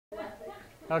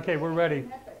Okay, we're ready.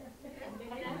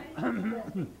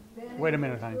 Wait a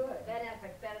minute, honey.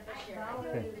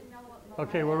 Okay,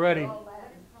 okay, we're ready.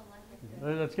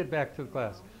 Let's get back to the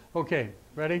class. Okay,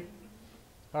 ready?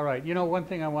 All right. You know, one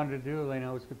thing I wanted to do,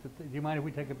 Elena, was do you mind if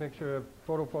we take a picture of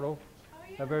photo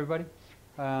of everybody?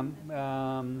 Yeah,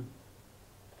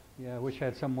 I wish I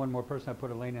had one more person. I put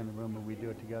Elena in the room and we do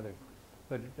it together.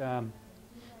 But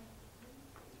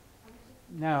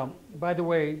now, by the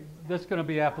way, this is going to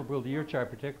be applicable to your chart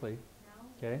particularly,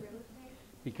 okay?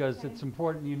 Because it's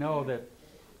important you know that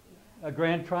a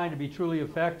grand trine to be truly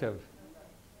effective.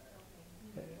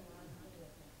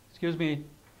 Excuse me,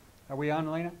 are we on,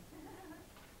 Elena?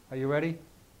 Are you ready?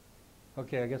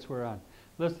 Okay, I guess we're on.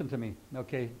 Listen to me.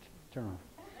 Okay, turn on.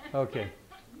 Okay.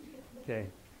 Okay.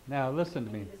 Now listen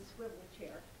to me.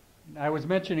 I was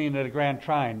mentioning that a grand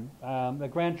trine. The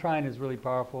grand trine is really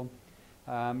powerful.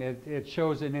 It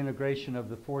shows an integration of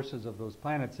the forces of those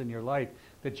planets in your life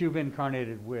that you've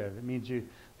incarnated with. It means you.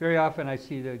 Very often, I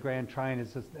see the grand trine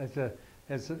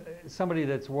as somebody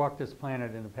that's walked this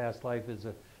planet in a past life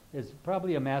is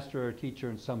probably a master or a teacher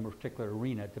in some particular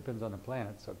arena. It depends on the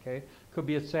planets. Okay, could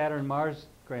be a Saturn-Mars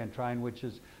grand trine, which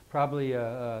is probably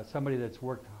somebody that's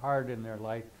worked hard in their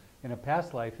life in a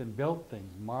past life and built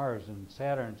things. Mars and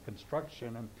Saturn's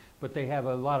construction, but they have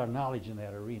a lot of knowledge in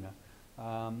that arena.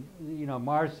 You know,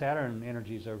 Mars-Saturn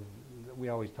energies are, we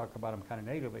always talk about them kind of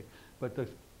negatively, but the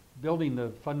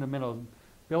fundamental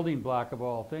building block of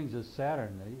all things is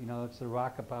Saturn. You know, it's the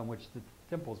rock upon which the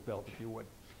temple's built, if you would.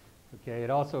 Okay,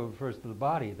 it also refers to the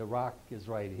body. The rock is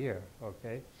right here,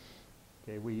 okay?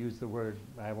 Okay, we use the word,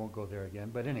 I won't go there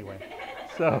again, but anyway.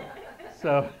 So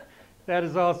that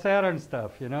is all Saturn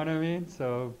stuff, you know what I mean?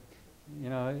 So, you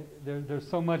know, there's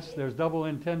so much, there's double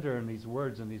entendre in these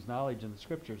words and these knowledge in the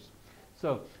scriptures.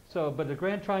 But the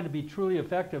grand trine to be truly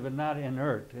effective and not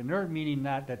inert. Inert meaning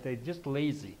not that they're just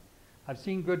lazy. I've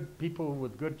seen good people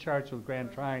with good charts with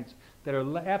grand trines that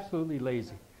are absolutely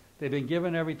lazy. They've been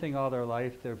given everything all their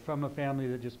life. They're from a family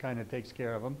that just kind of takes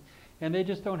care of them. And they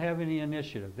just don't have any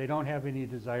initiative. They don't have any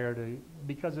desire to,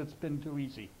 because it's been too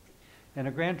easy. And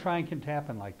a grand trine can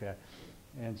happen like that.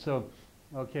 And so,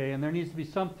 okay, and there needs to be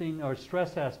something or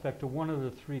stress aspect to one of the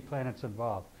three planets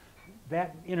involved.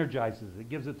 That energizes it,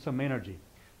 gives it some energy.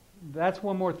 That's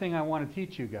one more thing I want to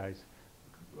teach you guys.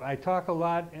 I talk a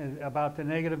lot about the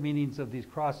negative meanings of these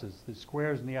crosses, the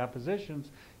squares and the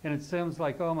oppositions, and it sounds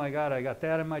like, oh my God, I got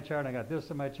that in my chart, I got this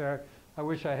in my chart. I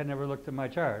wish I had never looked at my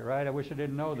chart, right? I wish I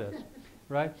didn't know this,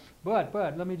 right? But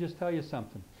let me just tell you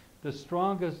something. The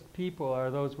strongest people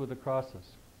are those with the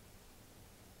crosses.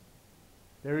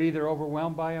 They're either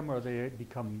overwhelmed by them or they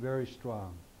become very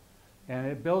strong. And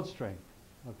it builds strength,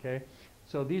 okay?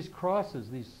 So these crosses,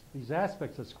 these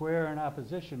aspects of square and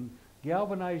opposition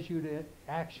galvanize you to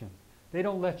action. They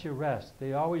don't let you rest.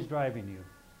 They're always driving you.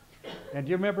 And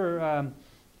do you remember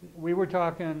we were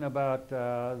talking about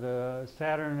the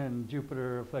Saturn and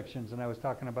Jupiter afflictions, and I was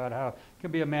talking about how it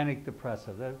can be a manic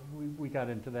depressive. We got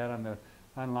into that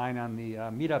online on the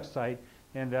meetup site,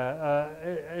 and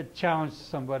it challenged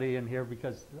somebody in here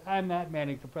because I'm not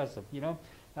manic depressive, you know.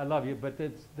 I love you, but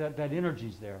that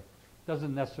energy's there.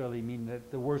 Doesn't necessarily mean that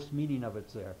the worst meaning of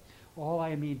it's there. All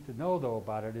I need to know, though,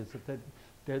 about it is that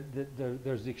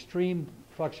there's extreme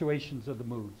fluctuations of the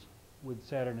moods with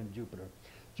Saturn and Jupiter.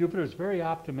 Jupiter is very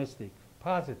optimistic,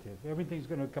 positive. Everything's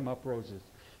going to come up roses.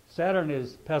 Saturn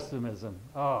is pessimism.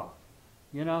 Oh,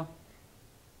 you know,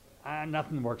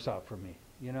 nothing works out for me.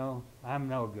 You know, I'm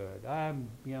no good. I'm,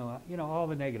 you know, all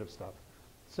the negative stuff.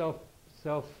 Self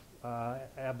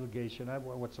abnegation.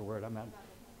 What's the word? I'm not.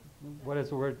 What is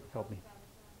the word? Help me.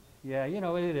 Yeah, you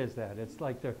know, it is that. It's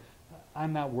like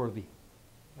I'm not worthy.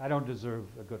 I don't deserve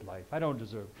a good life. I don't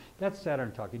deserve. That's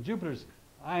Saturn talking. Jupiter's,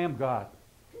 I am God.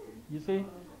 You see?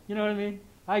 You know what I mean?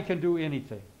 I can do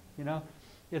anything. You know?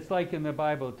 It's like in the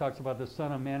Bible, it talks about the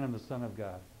Son of Man and the Son of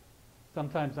God.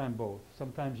 Sometimes I'm both.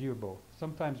 Sometimes you're both.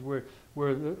 Sometimes we're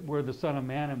the Son of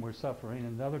Man and we're suffering,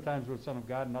 and other times we're the Son of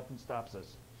God and nothing stops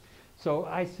us. So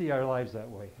I see our lives that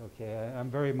way. Okay,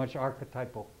 I'm very much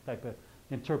archetypal type of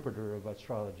interpreter of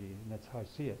astrology, and that's how I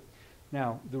see it.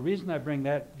 Now, the reason I bring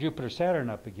that Jupiter-Saturn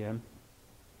up again,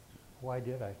 why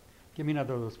did I? Give me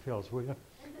another of those pills, will you?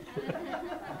 You're talking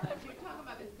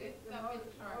about the good stuff in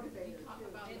the chart. You talk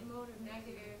about the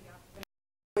negative.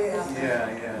 Yeah.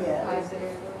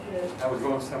 I was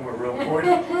going somewhere real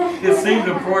important. It seemed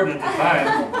important at the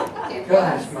time.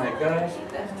 Gosh, my gosh.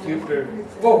 Jupiter.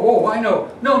 Whoa, I know.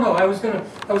 No,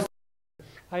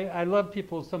 I love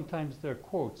people, sometimes their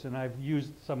quotes, and I've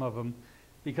used some of them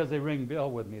because they ring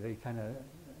bell with me. They kind of,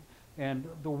 and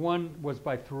the one was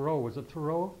by Thoreau. Was it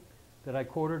Thoreau that I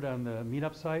quoted on the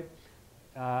meetup site?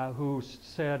 who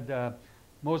said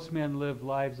most men live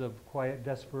lives of quiet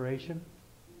desperation.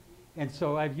 And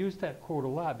so I've used that quote a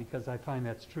lot because I find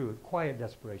that's true. Quiet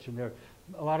desperation.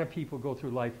 A lot of people go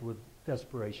through life with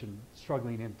desperation,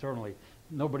 struggling internally.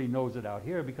 Nobody knows it out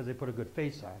here because they put a good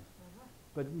face on.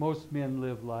 But most men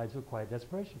live lives of quiet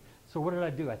desperation. So what did I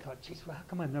do? I thought, geez, well, how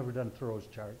come I've never done Thoreau's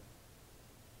chart?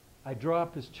 I draw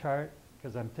up this chart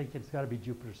because I'm thinking it's got to be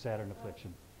Jupiter-Saturn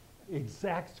affliction.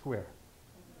 Exact square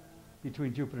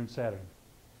between Jupiter and Saturn.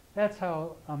 That's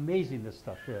how amazing this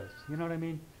stuff is. You know what I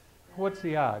mean? What's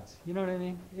the odds? You know what I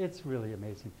mean? It's really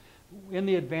amazing. In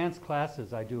the advanced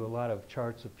classes, I do a lot of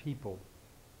charts of people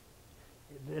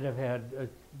that have had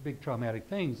big traumatic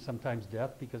things, sometimes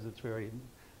death, because it's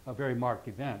a very marked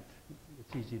event.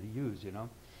 It's easy to use, you know.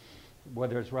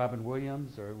 Whether it's Robin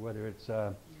Williams or whether it's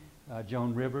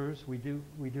Joan Rivers, we do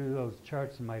those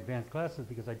charts in my advanced classes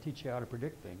because I teach you how to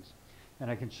predict things, and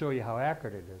I can show you how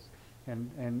accurate it is.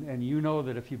 And you know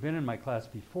that if you've been in my class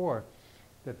before,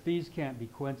 that these can't be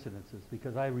coincidences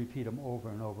because I repeat them over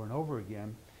and over and over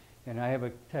again. And I have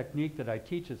a technique that I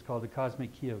teach. It's called the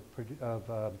cosmic key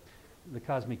the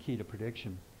cosmic key to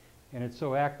prediction, and it's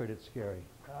so accurate it's scary.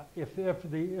 If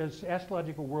the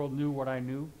astrological world knew what I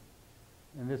knew,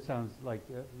 and this sounds like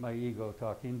my ego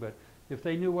talking, but if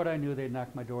they knew what I knew, they'd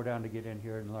knock my door down to get in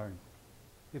here and learn.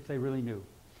 If they really knew,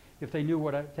 if they knew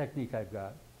what technique I've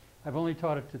got. I've only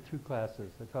taught it to 2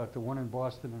 classes. I taught it to one in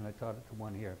Boston, and I taught it to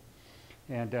one here.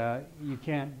 And you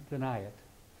can't deny it.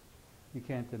 You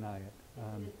can't deny it.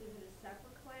 Is it a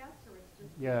separate class, or it's just?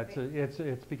 Yeah,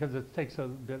 it's because it takes a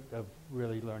bit of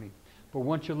really learning. But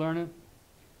once you learn it,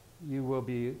 you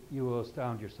will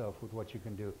astound yourself with what you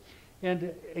can do.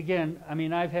 And again, I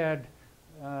mean, I've had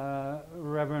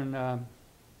Reverend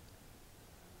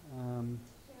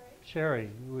Sherry,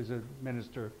 who is a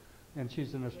minister, and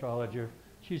she's an astrologer.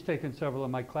 She's taken several of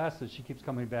my classes. She keeps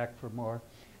coming back for more.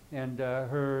 And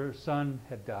her son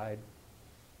had died.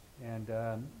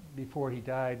 And before he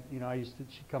died, you know,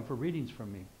 she'd come for readings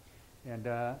from me. And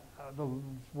the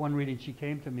one reading she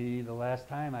came to me the last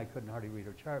time, I couldn't hardly read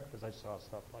her chart because I saw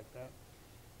stuff like that.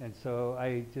 And so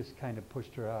I just kind of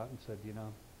pushed her out and said, you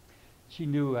know, she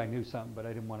knew I knew something, but I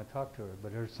didn't want to talk to her.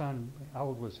 But her son, how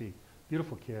old was he?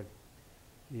 Beautiful kid.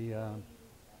 He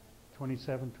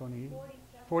 27, 28,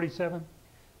 47.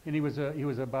 And he was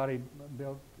a body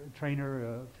built trainer,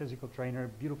 a physical trainer,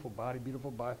 beautiful body,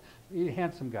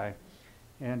 handsome guy.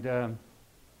 And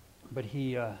but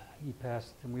he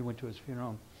passed, and we went to his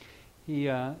funeral.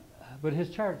 But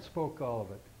his chart spoke all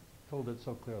of it, told it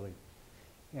so clearly.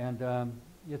 And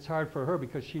it's hard for her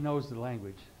because she knows the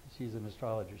language. She's an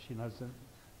astrologer. She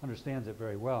understands it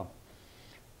very well.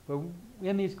 But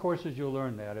in these courses, you'll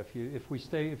learn that. If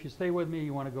you stay with me,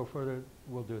 you want to go further,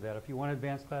 we'll do that. If you want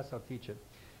advanced class, I'll teach it.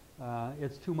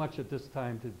 It's too much at this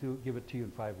time to give it to you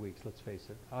in 5 weeks. Let's face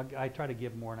it. I try to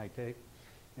give more than I take,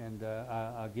 and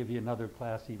I'll give you another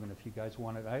class even if you guys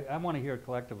want it. I want to hear it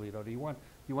collectively, though. Do you want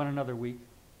another week?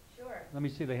 Sure. Let me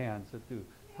see the hands that do.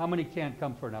 How many can't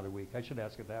come for another week? I should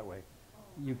ask it that way.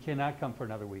 You cannot come for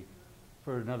another week,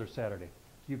 for another Saturday.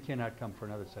 You cannot come for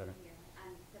another Saturday.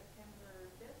 On September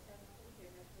 5th, I'm here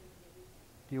next week.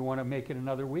 Do you want to make it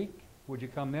another week? Would you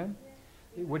come then?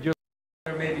 Yeah. Would you?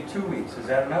 Or maybe 2 weeks. Is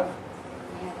that enough?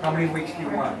 How many weeks do you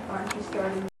want? Aren't you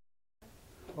starting?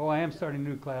 Oh, I am starting a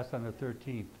new class on the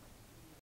 13th.